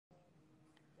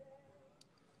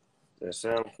That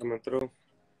sound coming through?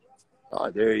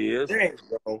 Oh, there he is. There you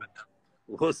go.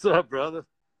 What's up, brother?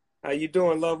 How you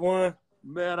doing, loved one?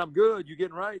 Man, I'm good. You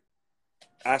getting right?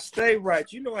 I stay right.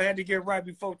 You know I had to get right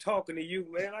before talking to you,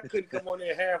 man. I couldn't come on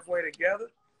there halfway together.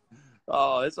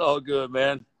 Oh, it's all good,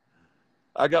 man.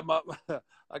 I got my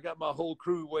whole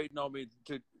crew waiting on me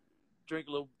to drink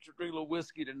a little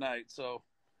whiskey tonight. So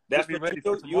That's be what ready you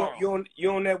for do. tomorrow.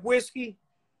 You on that whiskey?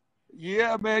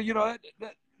 Yeah, man. You know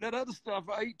that other stuff.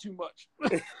 I eat too much.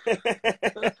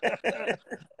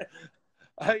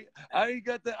 I ain't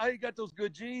got those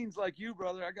good genes like you,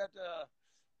 brother.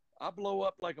 I blow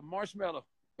up like a marshmallow.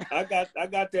 I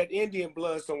got that Indian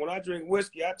blood, so when I drink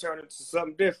whiskey, I turn into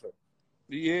something different.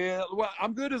 Yeah, well,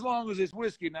 I'm good as long as it's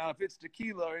whiskey. Now, if it's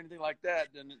tequila or anything like that,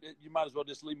 then you might as well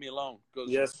just leave me alone.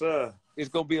 Yes, sir. It's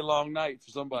going to be a long night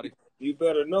for somebody. You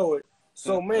better know it.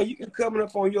 So, man, you coming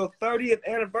up on your 30th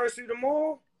anniversary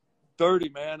tomorrow? 30,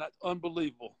 man. That's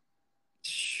unbelievable.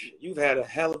 You've had a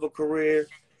hell of a career.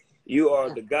 You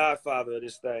are the godfather of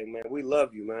this thing, man. We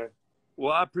love you, man.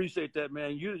 Well, I appreciate that,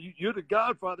 man. You're the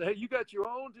godfather. Hey, you got your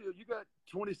own. You got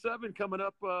 27 coming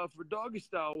up for Doggy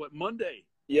Style, Monday?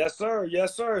 Yes, sir.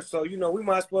 Yes, sir. So, we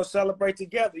might as well celebrate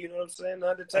together. You know what I'm saying? The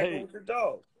Undertaker with the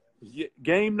dog.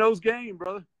 Game knows game,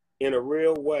 brother. In a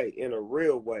real way. In a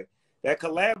real way. That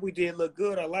collab we did look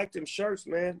good. I like them shirts,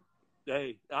 man.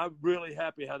 Hey, I'm really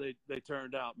happy how they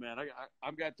turned out, man.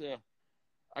 I got the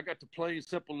plain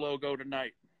simple logo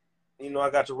tonight. I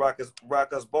got to rock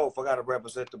us both. I got to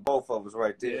represent the both of us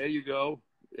right there. There you go.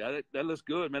 Yeah, that looks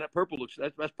good, man. That purple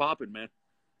that's popping, man.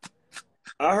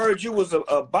 I heard you was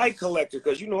a bike collector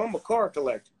because I'm a car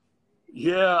collector.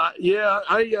 Yeah.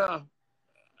 I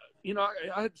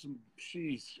had some.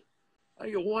 Jeez, I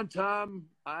think at one time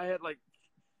I had like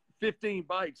 15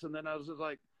 bikes, and then I was just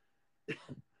like,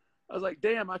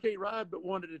 damn, I can't ride but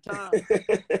one at a time.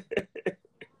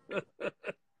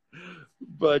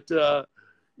 But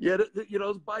yeah,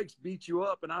 those bikes beat you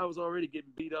up, and I was already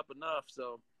getting beat up enough.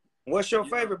 So, what's your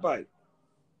favorite bike?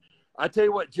 I tell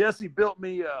you what, Jesse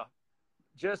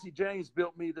James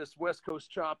built me this West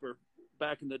Coast chopper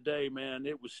back in the day, man.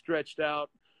 It was stretched out.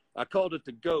 I called it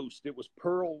the Ghost. It was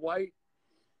pearl white,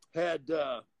 had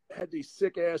these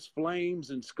sick ass flames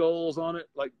and skulls on it,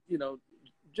 like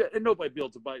and nobody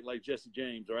builds a bike like Jesse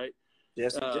James, right?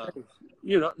 Jesse James,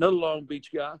 another Long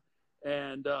Beach guy,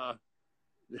 and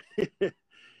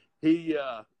he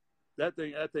that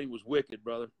thing was wicked,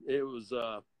 brother. It was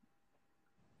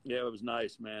it was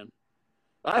nice, man.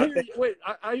 I hear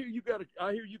you got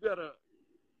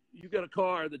a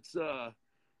car that's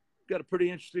got a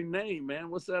pretty interesting name, man.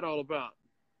 What's that all about?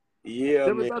 Yeah,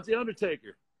 Tell me about the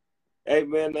Undertaker. Hey,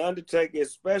 man, the Undertaker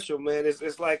is special, man.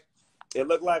 It's like it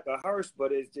looked like a hearse,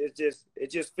 but it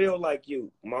just feel like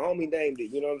you. My homie named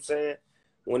it. You know what I'm saying?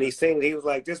 When he seen it, he was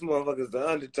like, "This motherfucker's the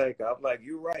Undertaker." I'm like,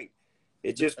 "You right."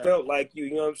 It just felt like you.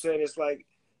 You know what I'm saying? It's like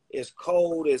it's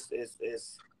cold.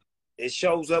 It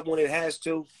shows up when it has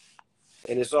to,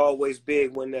 and it's always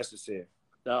big when necessary.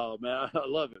 Oh man, I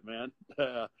love it, man.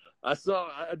 I saw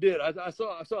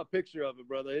a picture of it,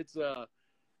 brother. It's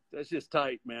that's just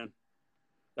tight, man.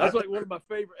 That's like one of my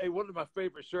favorite. Hey, one of my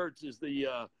favorite shirts is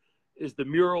the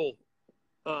mural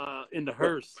in the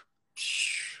hearse.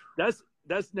 That's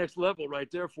next level right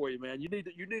there for you, man. You need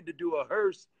to do a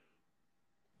hearse.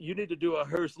 You need to do a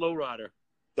hearse lowrider.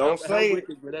 Don't say it.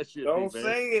 Don't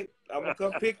say it. I'm gonna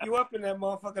come pick you up in that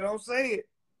motherfucker. Don't say it.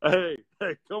 Hey,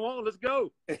 come on, let's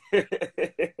go.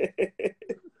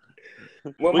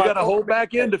 Well, we got a whole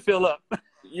back end to fill up.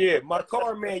 Yeah, my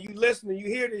car, man, you listening, you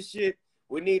hear this shit.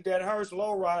 We need that hearse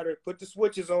lowrider. Put the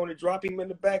switches on it, drop him in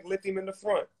the back, lift him in the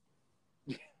front.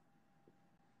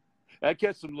 That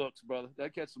catch some looks, brother.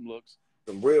 That catch some looks.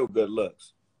 Some real good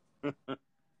looks.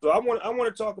 So I want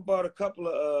to talk about a couple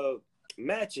of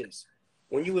matches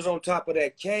when you was on top of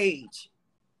that cage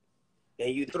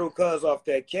and you threw Cuz off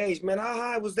that cage. Man, how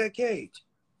high was that cage?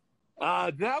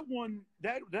 That one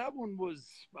was,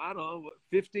 I don't know,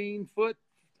 15 foot,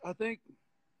 I think.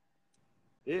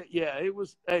 It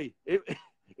was. Hey,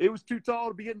 it was too tall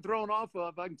to be getting thrown off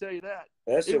of. I can tell you that.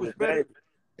 That shit was better.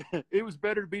 It was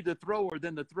better to be the thrower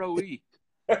than the throwee.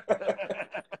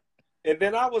 And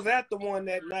then I was at the one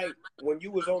that night when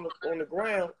you was on the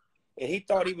ground, and he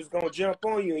thought he was gonna jump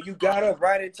on you, and you got up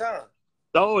right in time.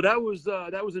 Oh, that was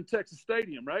in Texas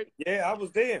Stadium, right? Yeah, I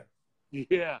was there.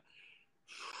 Yeah.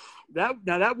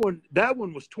 That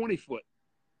one was 20 foot.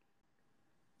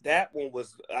 That one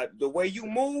was the way you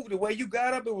moved, the way you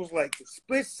got up. It was like a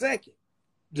split second.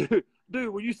 Dude,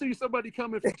 when you see somebody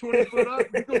coming from 20 foot up,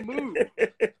 you're gonna move.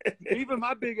 Even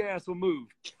my big ass will move.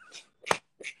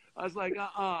 I was like,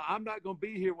 I'm not gonna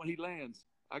be here when he lands.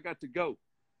 I got to go.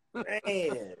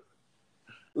 Man,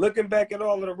 looking back at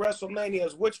all of the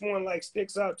WrestleManias, which one like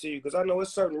sticks out to you? Because I know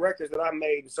it's certain records that I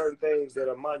made and certain things that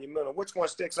are monumental. Which one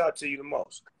sticks out to you the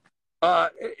most?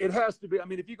 It has to be. I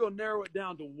mean, if you're gonna narrow it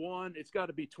down to one, it's got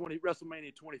to be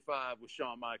WrestleMania 25 with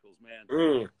Shawn Michaels, man.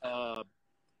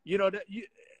 You know that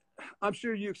I'm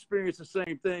sure you experience the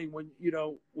same thing when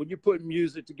when you're putting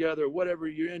music together, whatever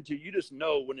you're into. You just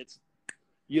know when it's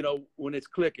when it's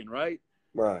clicking, right?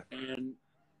 Right. And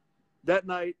that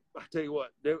night, I tell you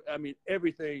what, I mean,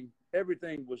 everything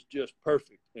was just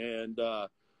perfect, and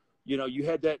you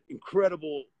had that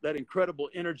incredible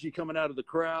energy coming out of the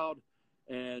crowd.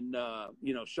 And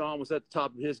Sean was at the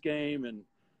top of his game, and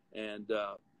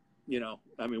I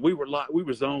mean, we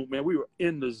were zone, man. We were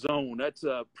in the zone. That's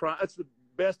the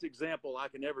best example I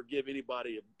can ever give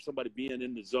anybody of somebody being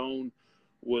in the zone.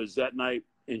 Was that night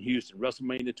in Houston,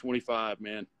 WrestleMania 25,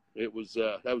 man. It was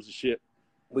that was the shit.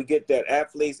 We get that,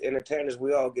 athletes, entertainers,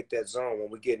 we all get that zone. When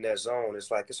we get in that zone, it's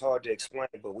like, it's hard to explain,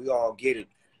 but we all get it,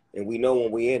 and we know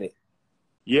when we're in it.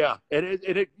 Yeah, and it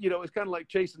it's kind of like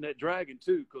chasing that dragon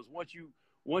too, because once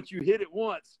you hit it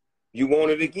once, you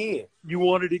want it again. You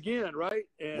want it again, right?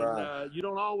 And right. You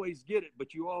don't always get it,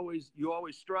 but you always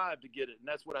strive to get it, and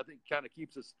that's what I think kind of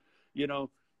keeps us.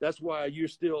 That's why you're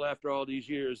still, after all these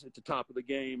years, at the top of the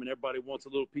game, and everybody wants a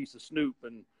little piece of Snoop,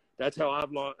 and that's how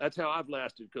I've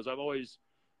lasted, because I've always,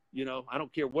 I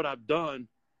don't care what I've done,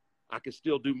 I can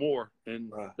still do more,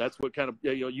 and right. That's what kind of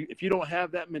if you don't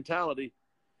have that mentality,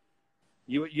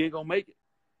 you ain't gonna make it.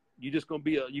 You're just gonna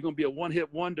be a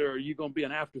one-hit wonder, or you're gonna be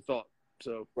an afterthought.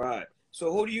 So right.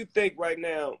 So who do you think right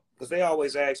now? Because they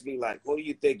always ask me, like, who do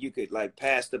you think you could like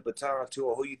pass the baton to,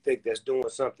 or who you think that's doing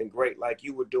something great like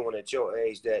you were doing at your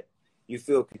age that you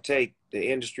feel could take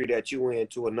the industry that you in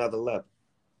to another level?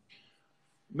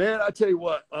 Man, I tell you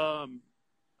what,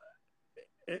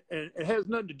 it has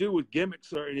nothing to do with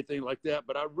gimmicks or anything like that,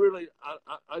 but I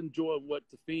enjoy what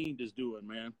the Fiend is doing,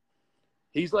 man.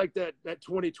 He's like that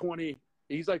 2020.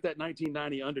 He's like that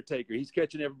 1990 Undertaker. He's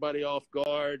catching everybody off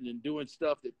guard and doing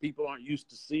stuff that people aren't used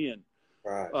to seeing.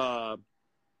 Right.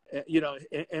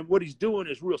 And what he's doing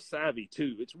is real savvy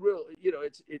too. It's real,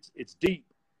 it's deep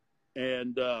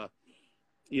and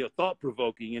thought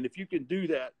provoking. And if you can do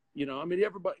that, I mean,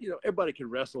 everybody can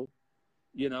wrestle,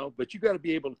 but you got to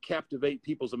be able to captivate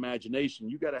people's imagination.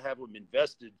 You got to have them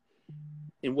invested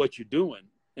in what you're doing.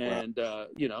 And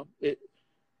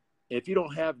if you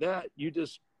don't have that, you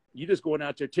just going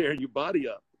out there tearing your body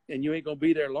up, and you ain't gonna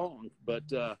be there long. But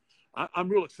I'm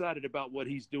real excited about what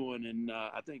he's doing, and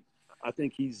I think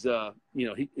he's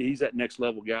he's that next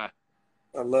level guy.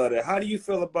 I love that. How do you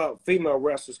feel about female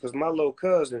wrestlers? Because my little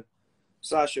cousin,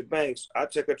 Sasha Banks, I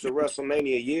took her to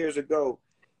WrestleMania years ago,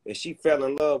 and she fell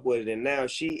in love with it, and now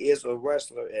she is a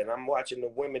wrestler, and I'm watching the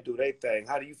women do their thing.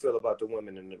 How do you feel about the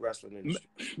women in the wrestling industry?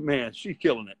 Man, she's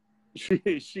killing it.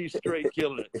 She's straight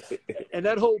killing it. And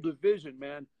that whole division,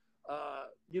 man,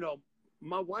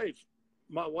 my wife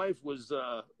was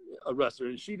a wrestler,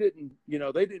 and she didn't,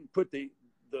 they didn't put the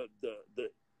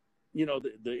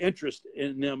interest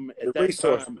in them at that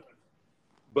time.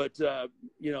 But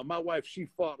my wife, she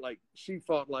fought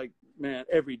like man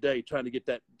every day, trying to get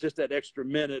that extra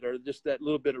minute or just that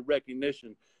little bit of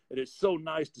recognition. And it's so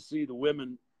nice to see the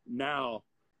women now.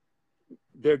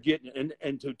 They're getting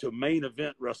and to main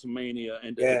event WrestleMania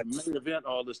and to main event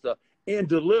all this stuff and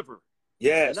deliver.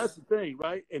 Yes. And that's the thing,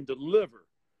 right? And deliver.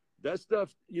 That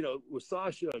stuff, with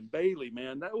Sasha and Bailey,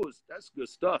 man, that's good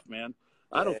stuff, man.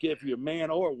 Yeah. I don't care if you're a man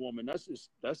or a woman. That's just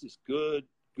good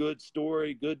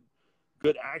story, good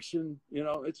action.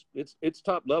 It's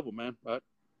top level, man.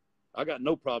 I got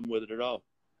no problem with it at all.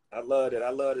 I love it.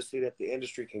 I love to see that the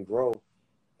industry can grow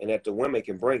and that the women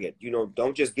can bring it.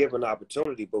 Don't just give an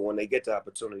opportunity, but when they get the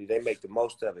opportunity, they make the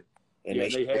most of it. And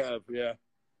they have, yeah.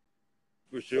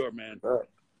 For sure, man. Right.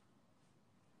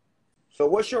 So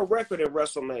what's your record at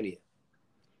WrestleMania?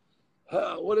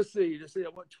 Let's see. I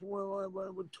went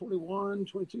 21,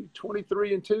 22,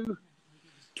 23 and 2.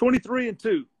 23 and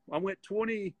 2. I went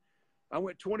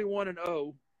 21 and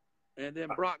 0, and then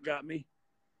Brock got me.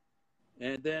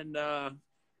 And then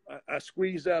I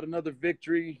squeezed out another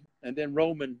victory, and then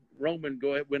Roman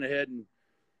went ahead and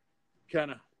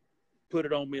kind of put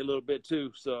it on me a little bit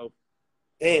too. So,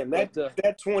 damn,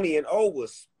 that 20 and 0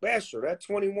 was special. That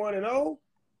 21 and 0.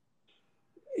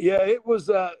 Yeah, it was.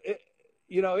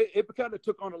 It kind of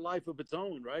took on a life of its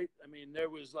own, right? I mean, there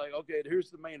was like, okay,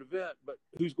 here's the main event, but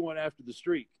who's going after the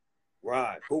streak?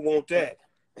 Right. Who want that?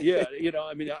 Yeah,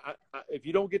 I mean, if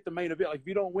you don't get the main event, like if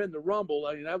you don't win the Rumble,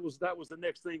 I mean, that was the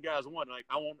next thing guys want. Like,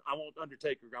 I want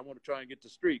Undertaker. I want to try and get the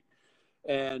streak,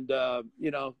 and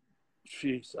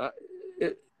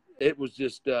it was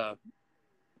just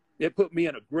it put me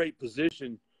in a great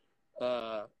position,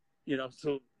 you know,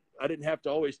 so I didn't have to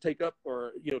always take up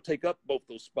both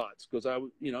those spots, because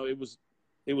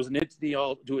it was an entity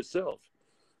all to itself.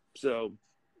 So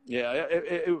yeah,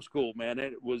 it was cool, man.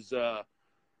 It was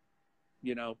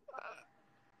you know,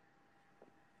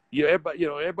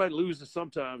 everybody loses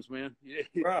sometimes, man.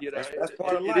 Right. You know, That's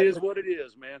part of it life. is what it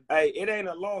is, man. Hey, it ain't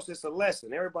a loss, it's a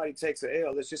lesson. Everybody takes an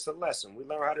L. It's just a lesson. We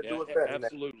learn how to do it better.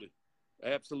 Absolutely.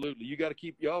 Absolutely. You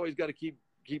always got to keep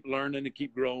learning and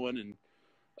keep growing. And,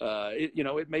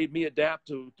 it made me adapt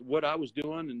to what I was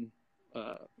doing. And,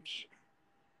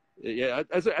 yeah,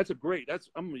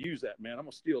 I'm going to use that, man. I'm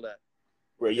going to steal that.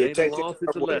 Well, it ain't a loss,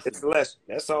 it's a lesson. It's a lesson.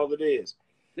 That's all it is.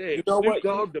 Yeah, you know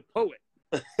Snoopdogg, the poet.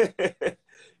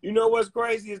 You know what's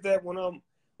crazy is that when I'm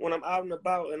out and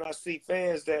about and I see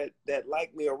fans that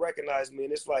like me or recognize me,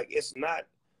 and it's like, it's not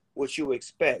what you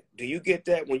expect. Do you get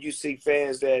that when you see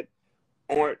fans that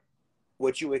aren't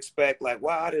what you expect? Like,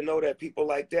 wow, I didn't know that people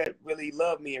like that really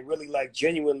love me and really like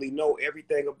genuinely know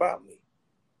everything about me.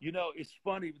 You know, it's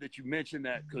funny that you mentioned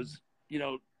that, because, you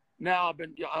know, now I've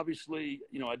been, obviously,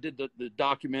 you know, I did the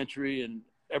documentary, and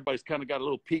everybody's kind of got a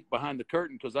little peek behind the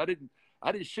curtain, because I didn't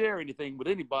share anything with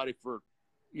anybody for,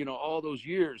 you know, all those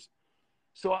years.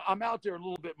 So I'm out there a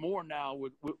little bit more now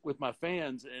with my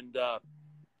fans, and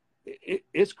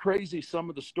it's crazy, some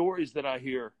of the stories that I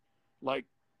hear, like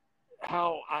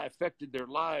how I affected their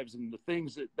lives and the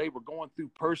things that they were going through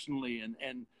personally,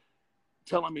 and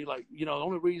telling me, like, you know, the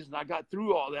only reason I got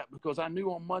through all that because I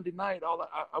knew on Monday night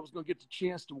I was going to get the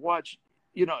chance to watch.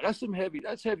 You know, that's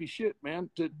heavy shit, man,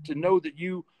 to know that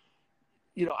you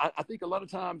know, I think a lot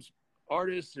of times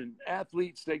artists and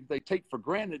athletes, they take for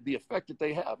granted the effect that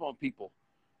they have on people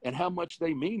and how much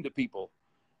they mean to people.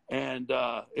 And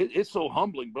it's so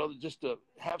humbling, brother, just to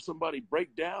have somebody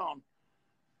break down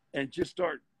and just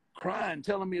start crying,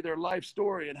 telling me their life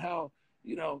story and how,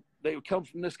 you know, they come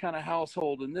from this kind of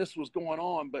household and this was going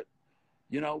on. But,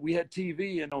 you know, we had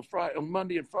TV, and on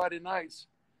Monday and Friday nights,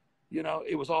 you know,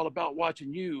 it was all about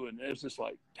watching you. And it was just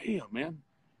like, damn, man.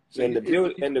 So and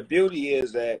the beauty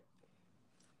is that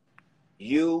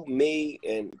you, me,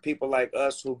 and people like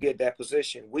us who get that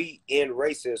position, we end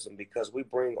racism because we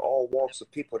bring all walks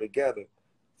of people together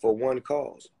for one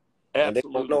cause. Absolutely.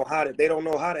 And they don't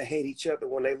know how to hate each other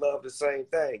when they love the same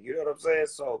thing. You know what I'm saying?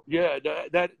 So yeah,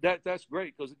 that's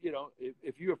great, because, you know,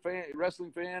 if you're a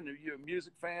wrestling fan, or you're a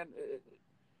music fan,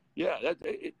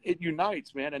 it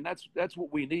unites, man, and that's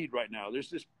what we need right now.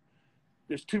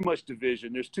 There's too much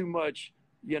division. There's too much,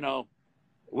 you know.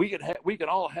 We can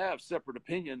all have separate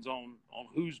opinions on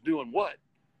who's doing what,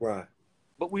 right?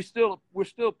 But we're still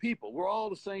people. We're all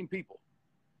the same people.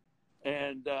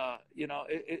 And, you know,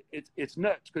 it's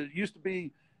nuts, because it used to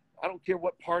be, I don't care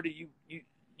what party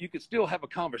you could still have a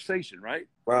conversation, right?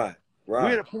 Right. We're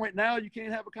at a point now you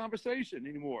can't have a conversation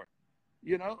anymore,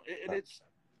 you know, and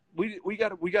we got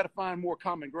to find more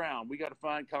common ground. We got to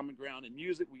find common ground in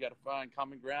music. We got to find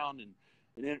common ground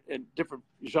in different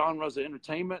genres of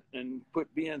entertainment, and quit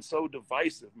being so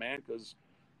divisive, man, because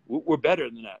we're better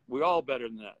than that. We're all better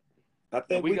than that. I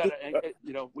think we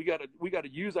got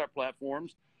to use our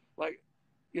platforms, like,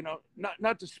 you know,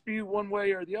 not to spew one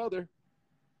way or the other,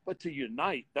 but to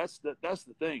unite. That's the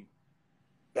thing.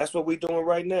 That's what we're doing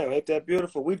right now. Ain't that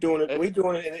beautiful? We're doing it. We're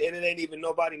doing it, and it ain't even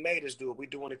nobody made us do it. We're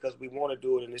doing it because we want to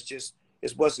do it, and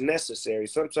it's what's necessary.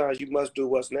 Sometimes you must do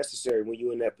what's necessary when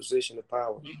you're in that position of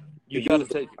power. You got to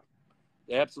take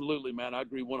it. Absolutely, man. I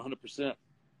agree 100%.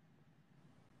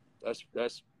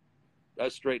 That's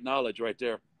straight knowledge right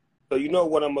there. So you know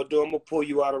what I'm gonna do? I'm gonna pull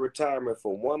you out of retirement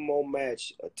for one more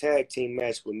match, a tag team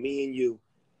match with me and you,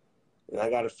 and I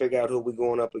got to figure out who we're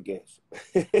going up against.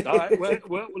 All right.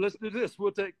 Well, let's do this.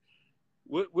 We'll take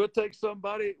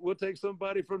somebody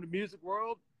from the music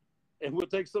world, and we'll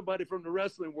take somebody from the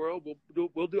wrestling world.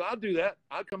 I'll do that.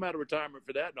 I'll come out of retirement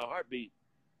for that in a heartbeat.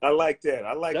 I like that.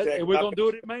 I like that. And we're gonna do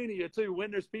it at Mania too, when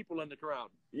there's people in the crowd.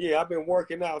 Yeah, I've been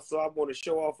working out, so I want to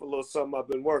show off a little something I've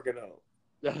been working on.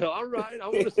 All right, I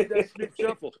want to see that Snoop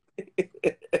shuffle.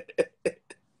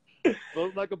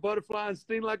 Float like a butterfly and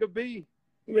sting like a bee.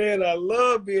 Man, I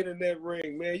love being in that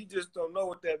ring, man. You just don't know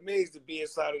what that means to be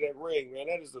inside of that ring, man.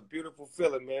 That is a beautiful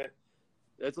feeling, man.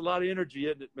 That's a lot of energy,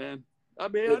 isn't it, man? I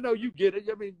mean, I know you get it.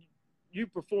 I mean, you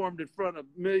performed in front of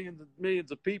millions and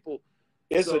millions of people.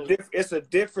 It's a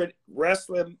different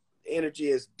wrestling energy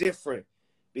is different,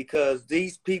 because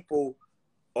these people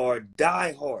are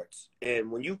diehards. And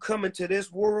when you come into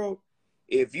this world,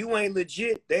 if you ain't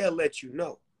legit, they'll let you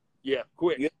know. Yeah,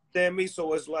 quick. You understand me?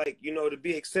 So it's like, you know, to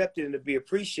be accepted and to be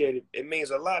appreciated, it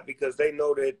means a lot, because they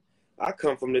know that I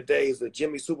come from the days of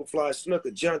Jimmy Superfly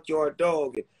Snooker, Junkyard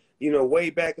Dog, and, you know,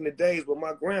 way back in the days when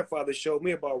my grandfather showed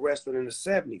me about wrestling in the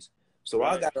 70s. So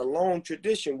I got a long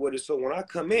tradition with it. So when I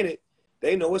come in it,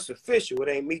 they know it's official. It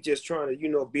ain't me just trying to, you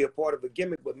know, be a part of a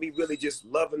gimmick, but me really just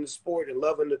loving the sport and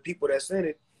loving the people that's in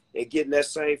it and getting that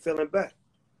same feeling back.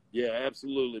 Yeah,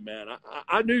 absolutely, man.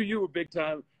 I knew you were big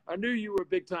time. I knew you were a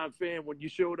big time fan when you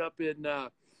showed up in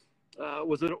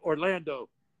was it Orlando?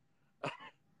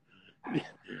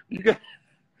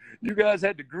 you guys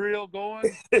had the grill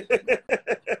going.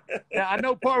 Now I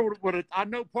know part of what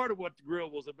the grill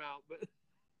was about, but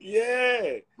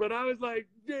yeah. But I was like,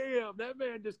 damn, that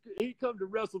man he come to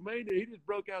WrestleMania, he just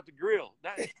broke out the grill.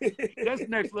 That's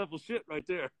next level shit right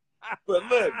there. But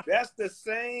look, that's the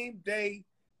same day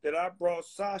that I brought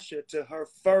Sasha to her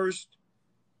first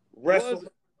WrestleMania.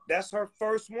 That's her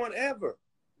first one ever.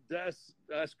 That's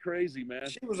crazy, man.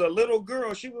 She was a little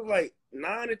girl. She was like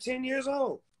 9 or 10 years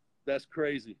old. That's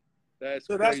crazy. That's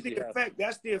the effect.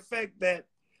 That's the effect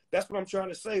that's what I'm trying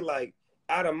to say. Like,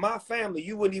 out of my family,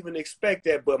 you wouldn't even expect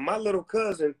that. But my little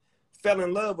cousin fell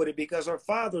in love with it because her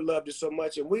father loved it so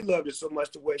much and we loved it so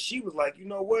much to where she was like, you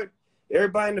know what?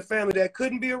 Everybody in the family that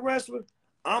couldn't be a wrestler,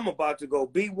 I'm about to go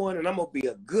be one, and I'm going to be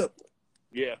a good one.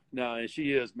 Yeah, no, and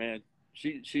she is, man.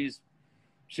 She's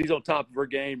on top of her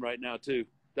game right now too.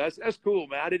 That's cool,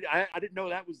 man. I didn't know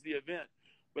that was the event,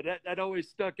 but that always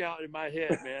stuck out in my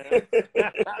head, man.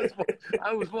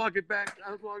 I was walking back to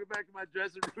my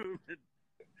dressing room and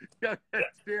got that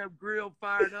damn grill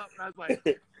fired up, and I was like,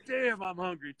 damn, I'm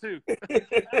hungry too.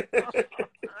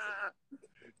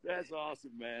 That's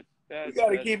awesome, man. We got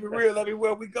to keep it real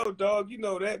everywhere we go, dog. You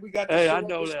know that. We got to show I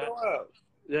know that. Out.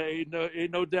 There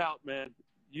ain't no doubt, man.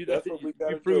 That's what we got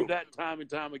to do. You proved that time and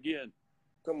time again.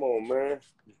 Come on, man.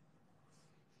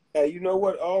 Hey, you know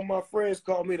what? All my friends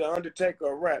call me the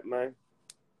Undertaker of rap, man.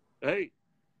 Hey,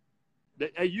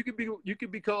 you could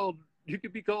be called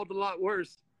a lot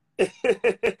worse. You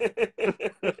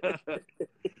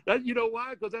know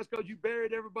why? Because you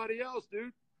buried everybody else,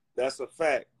 dude. That's a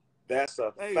fact. That's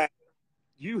a fact.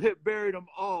 You have buried them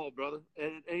all, brother.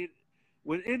 And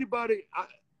when anybody,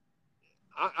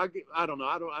 I don't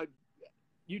know.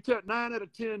 You tell 9 out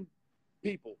of 10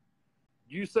 people,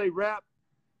 you say rap,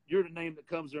 you're the name that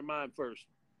comes to their mind first.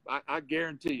 I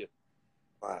guarantee you.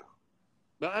 Wow.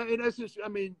 And that's just, I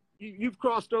mean, you've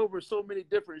crossed over so many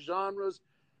different genres.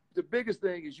 The biggest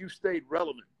thing is you stayed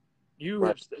relevant. You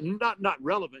have not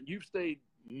relevant. You've stayed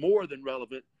more than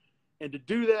relevant. And to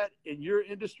do that in your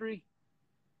industry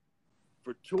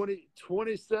for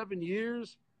 27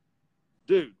 years,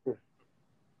 dude.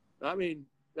 I mean,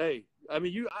 hey, I'm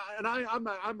not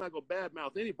gonna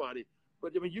badmouth anybody,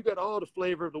 but I mean, you got all the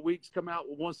flavor of the weeks come out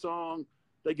with one song,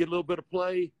 they get a little bit of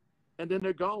play, and then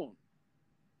they're gone.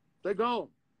 They're gone.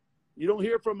 You don't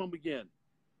hear from them again,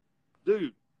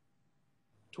 dude.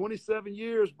 27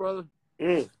 years, brother.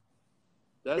 That's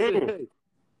it.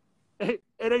 Hey,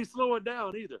 it ain't slowing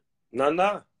down either.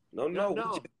 No.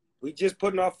 We just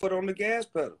putting our foot on the gas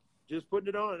pedal. Just putting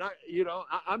it on. And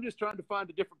I'm just trying to find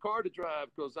a different car to drive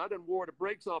because I done wore the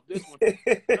brakes off this one.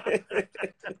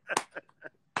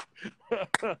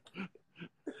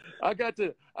 I got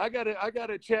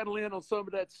to channel in on some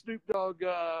of that Snoopdogg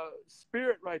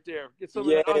spirit right there. Get some of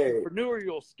that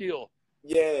entrepreneurial skill.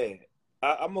 Yeah.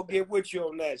 I'm going to get with you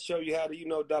on that. Show you how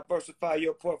to, diversify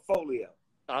your portfolio.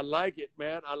 I like it,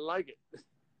 man. I like it.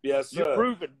 Yes, sir.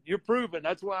 You're proven.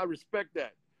 That's why I respect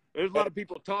that. There's a lot of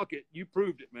people talk it. You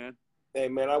proved it, man. Hey,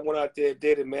 man, I went out there and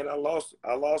did it, man. I lost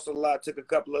a lot, took a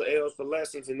couple of L's for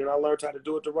lessons, and then I learned how to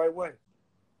do it the right way.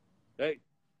 Hey,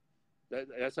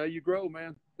 that's how you grow,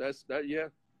 man. That's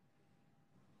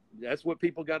what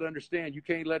people got to understand. You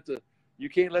can't let the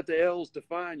L's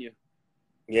define you.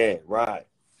 Yeah, right.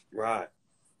 Because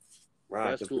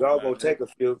cool, we're all going to take a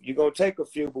few. You're going to take a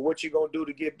few, but what you going to do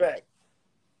to get back?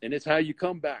 And it's how you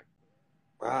come back.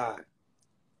 Right.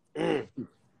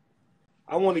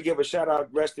 I want to give a shout out,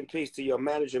 rest in peace, to your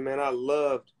manager, man. I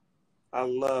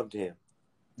loved him.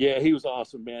 Yeah, he was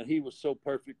awesome, man. He was so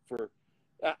perfect for,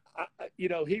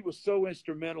 he was so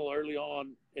instrumental early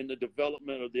on in the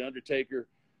development of the Undertaker.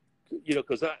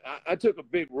 Because I took a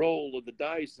big roll of the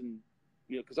dice, and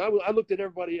because I looked at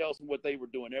everybody else and what they were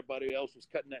doing. Everybody else was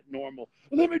cutting that normal.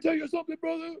 Let me tell you something,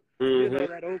 brother.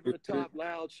 Mm-hmm. That over the top,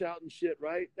 loud, shouting shit.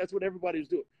 Right? That's what everybody was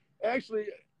doing. Actually,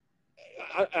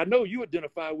 I know you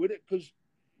identify with it because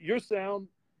your sound,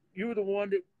 you were the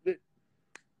one that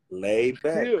laid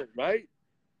back, chill, right?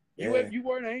 Yeah. You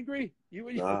weren't angry. You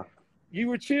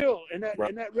were chill, and that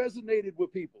resonated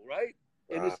with people, right?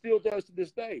 And it still does to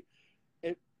this day.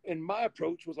 And my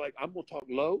approach was like, I'm gonna talk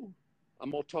low,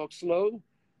 I'm gonna talk slow,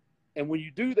 and when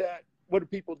you do that, what do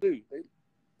people do?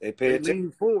 They pay They attention.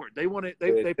 lean forward. They want to.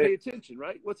 They pay attention,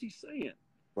 right? What's he saying?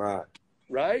 Right.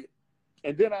 Right.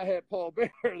 And then I had Paul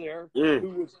Bear there, who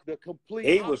was the complete.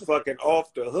 He was fucking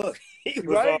off the hook. He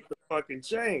was off the fucking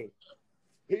chain.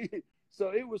 So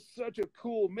it was such a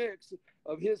cool mix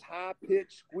of his high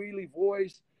pitched, squealy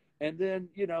voice, and then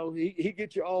he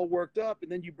gets you all worked up,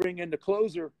 and then you bring in the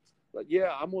closer. Like,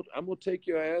 yeah, I'm gonna take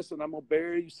your ass and I'm gonna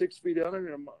bury you 6 feet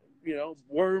under, and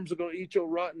worms are gonna eat your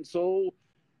rotten soul.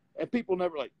 And people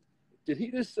never like, did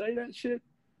he just say that shit?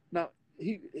 No,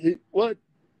 he what?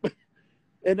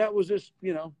 And that was just,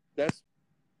 that's.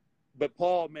 But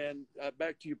Paul, man,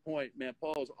 back to your point, man.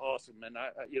 Paul's awesome, man.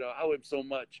 I owe him so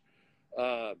much,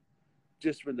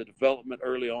 just from the development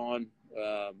early on.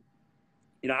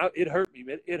 It hurt me.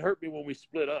 It hurt me when we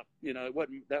split up.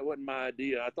 That wasn't my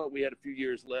idea. I thought we had a few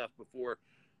years left before,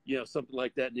 something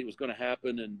like that, and it was going to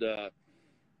happen.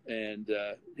 And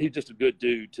he's just a good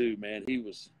dude too, man. He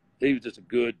was just a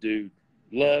good dude.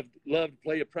 Loved to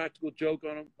play a practical joke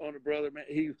on a brother, man.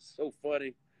 He was so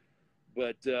funny.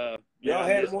 But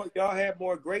y'all had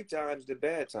more great times than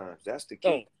bad times. That's the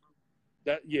key.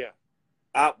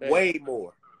 Way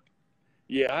more.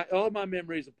 Yeah, all my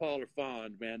memories of Paul are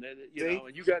fond, man. And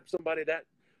you got somebody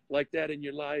like that in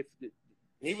your life.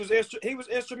 He was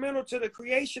instrumental to the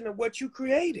creation of what you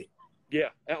created.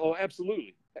 Yeah. Oh,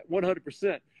 absolutely, 100%.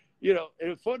 And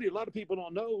it's funny. A lot of people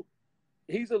don't know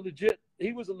he was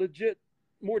a legit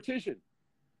mortician.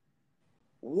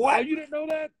 What? Oh, you didn't know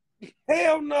that?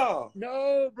 Hell no.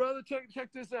 No, brother. Check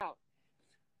this out.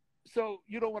 So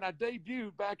when I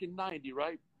debuted back in '90,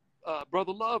 right?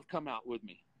 Brother Love come out with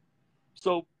me.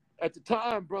 So at the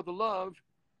time, Brother Love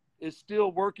is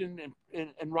still working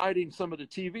and writing some of the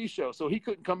TV shows. So he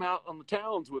couldn't come out on the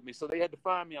towns with me. So they had to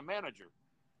find me a manager.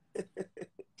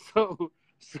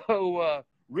 So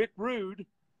Rick Rude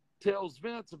tells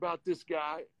Vince about this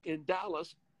guy in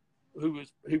Dallas who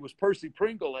was Percy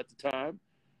Pringle at the time.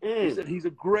 He said he's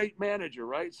a great manager,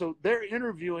 right? So they're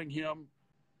interviewing him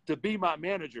to be my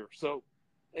manager. So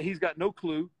he's got no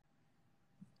clue.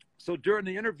 So during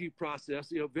the interview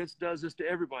process, Vince does this to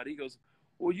everybody. He goes,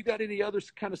 well, you got any other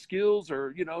kind of skills,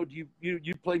 or, do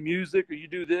you play music, or you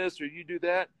do this, or you do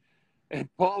that? And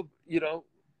Paul,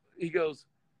 he goes,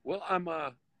 well, I'm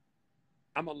a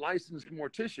licensed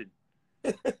mortician.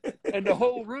 And the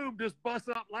whole room just busts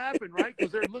out laughing, right?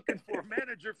 Because they're looking for a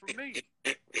manager for me.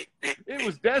 It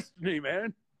was destiny,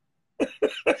 man.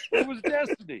 It was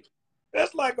destiny.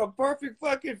 That's like a perfect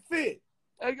fucking fit.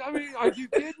 I mean, are you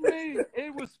kidding me?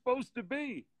 It was supposed to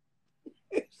be.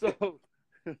 So,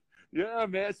 yeah,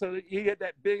 man. So he had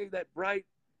that bright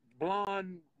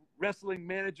blonde wrestling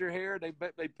manager hair. They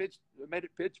made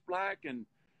it pitch black, and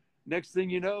next thing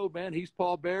you know, man, he's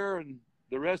Paul Bear, and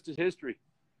the rest is history.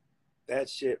 That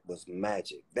shit was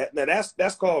magic.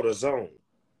 That's called a zone.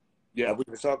 Yeah, like we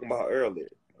were talking about earlier.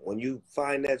 When you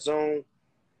find that zone,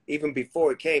 even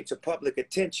before it came to public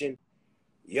attention,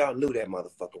 y'all knew that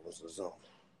motherfucker was a zone.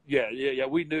 Yeah.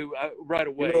 We knew right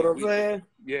away. You know what I'm saying?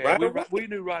 Yeah, we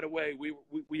knew right away.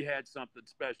 We had something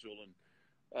special,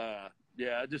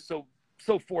 and just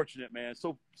so fortunate, man.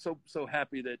 So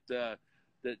happy that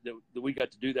we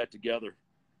got to do that together.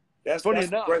 That's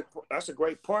a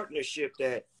great partnership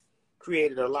that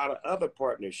created a lot of other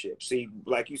partnerships. See,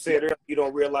 like you said earlier, you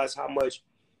don't realize how much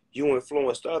you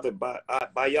influenced others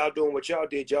by y'all doing what y'all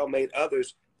did. Y'all made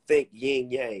others think yin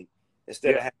yang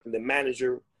instead of having the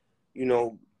manager,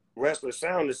 wrestler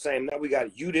sound the same. Now we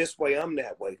got you this way, I'm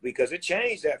that way, because it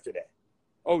changed after that.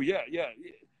 Oh yeah. It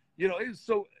was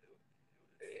so.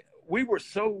 We were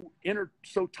so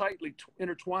tightly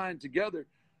intertwined together.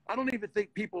 I don't even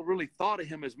think people really thought of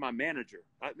him as my manager.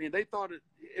 I mean, they thought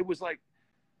it was like,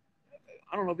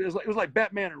 I don't know. It was like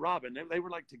Batman and Robin. They were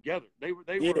like together. They were.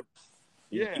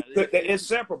 Yeah. They're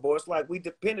inseparable. It's like we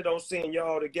depended on seeing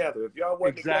y'all together. If y'all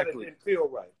weren't together, it didn't feel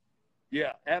right.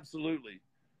 Yeah, absolutely.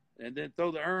 And then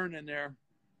throw the urn in there.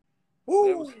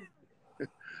 Woo!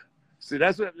 See,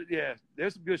 that's what. Yeah,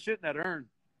 there's some good shit in that urn.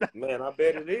 Man, I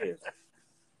bet it is.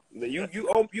 You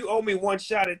owe me one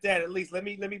shot at that at least. Let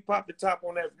me pop the top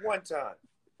on that one time.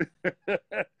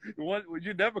 Well,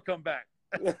 you never come back.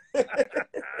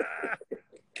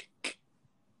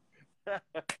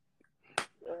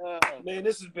 Man,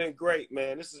 this has been great,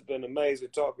 man. This has been amazing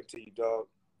talking to you, dog.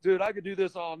 Dude, I could do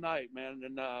this all night, man.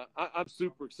 And I'm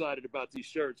super excited about these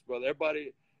shirts, brother.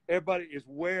 Everybody is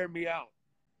wearing me out.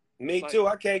 Me too.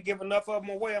 I can't give enough of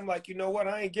them away. I'm like, you know what?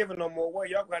 I ain't giving no more away.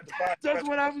 Y'all got to buy. That's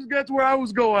where I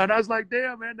was going. I was like,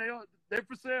 damn, man, they're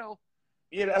for sale.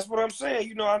 Yeah, that's what I'm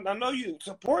saying. I know you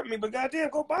support me, but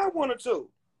goddamn, go buy one or two.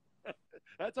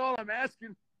 That's all I'm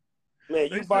asking. Man,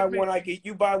 They you buy sent me. one,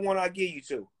 you buy one, I give you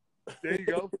two. There you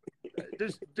go.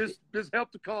 Just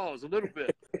help the cause a little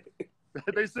bit.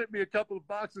 They sent me a couple of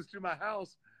boxes to my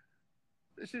house.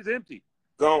 This shit's empty.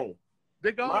 Gone.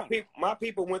 They're gone. My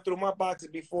people went through my boxes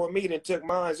before me and took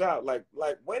mine out. Like,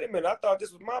 wait a minute, I thought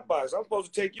this was my box. I'm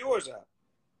supposed to take yours out.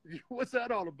 What's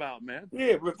that all about, man?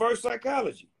 Yeah, reverse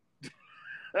psychology.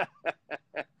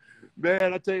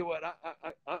 Man, I tell you what,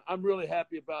 I'm really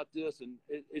happy about this, and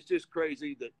it's just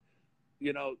crazy that,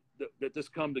 you know, that this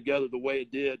come together the way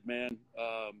it did, man.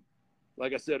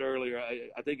 Like I said earlier,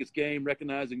 I think it's game,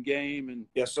 recognizing game, and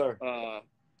yes, sir.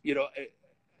 You know,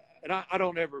 and I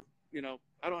don't ever, you know,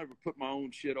 I don't ever put my own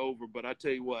shit over, but I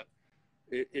tell you what,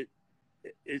 it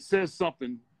says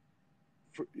something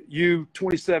for you.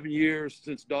 27 years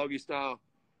since Doggy Style.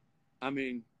 I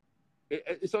mean,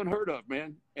 it's unheard of,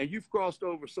 man. And you've crossed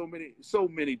over so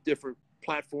many different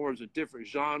platforms and different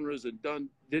genres and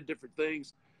did different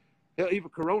things. Hell, even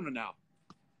Corona now.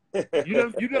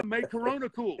 You done made Corona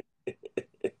cool.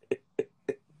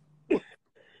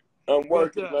 I'm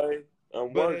working, man.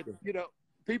 I'm working. You know,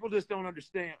 people just don't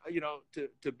understand. You know,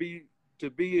 to be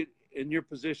in your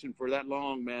position for that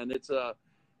long, man.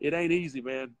 It ain't easy,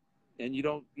 man. And you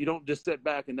don't just sit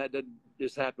back, and that doesn't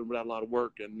just happen without a lot of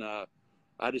work. And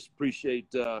I just appreciate,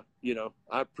 you know,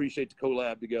 I appreciate the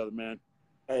collab together, man.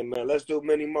 Hey, man, let's do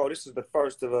many more. This is the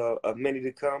first of many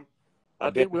to come. I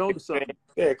think we're on to something.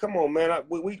 Yeah, come on, man.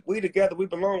 We together, we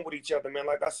belong with each other, man.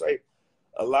 Like I say,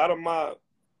 a lot of my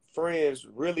friends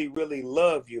really, really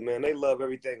love you, man. They love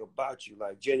everything about you,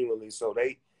 like genuinely. So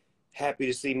they happy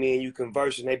to see me and you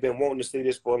conversing. They've been wanting to see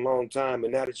this for a long time.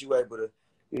 And now that you're able to,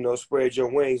 you know, spread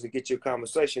your wings and get your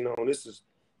conversation on, this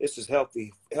is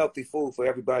healthy food for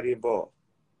everybody involved.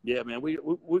 Yeah, man. We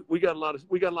got a lot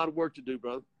of work to do,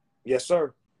 brother. Yes,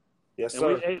 sir. Yes,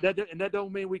 sir. And that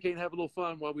don't mean we can't have a little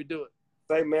fun while we do it.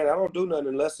 Say, man, I don't do nothing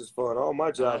unless it's fun. All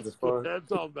my jobs are fun.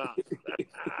 That's all about.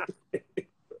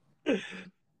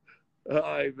 All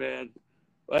right, man.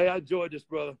 Hey, I enjoyed this,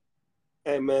 brother.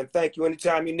 Hey, man, thank you.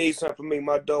 Anytime you need something from me,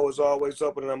 my door is always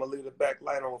open, and I'm going to leave the back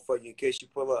light on for you in case you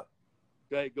pull up.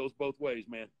 Okay, it goes both ways,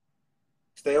 man.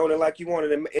 Stay on it like you want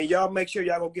it. And y'all make sure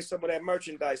y'all go get some of that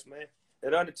merchandise, man.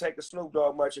 That Undertaker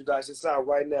Snoopdogg merchandise. It's out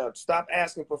right now. Stop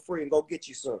asking for free and go get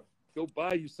you some. Go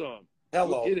buy you some.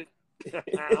 Hello. Go get it.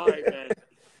 All right, man.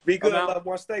 Be good, loved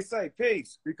one. Stay safe.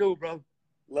 Peace. Be cool, brother.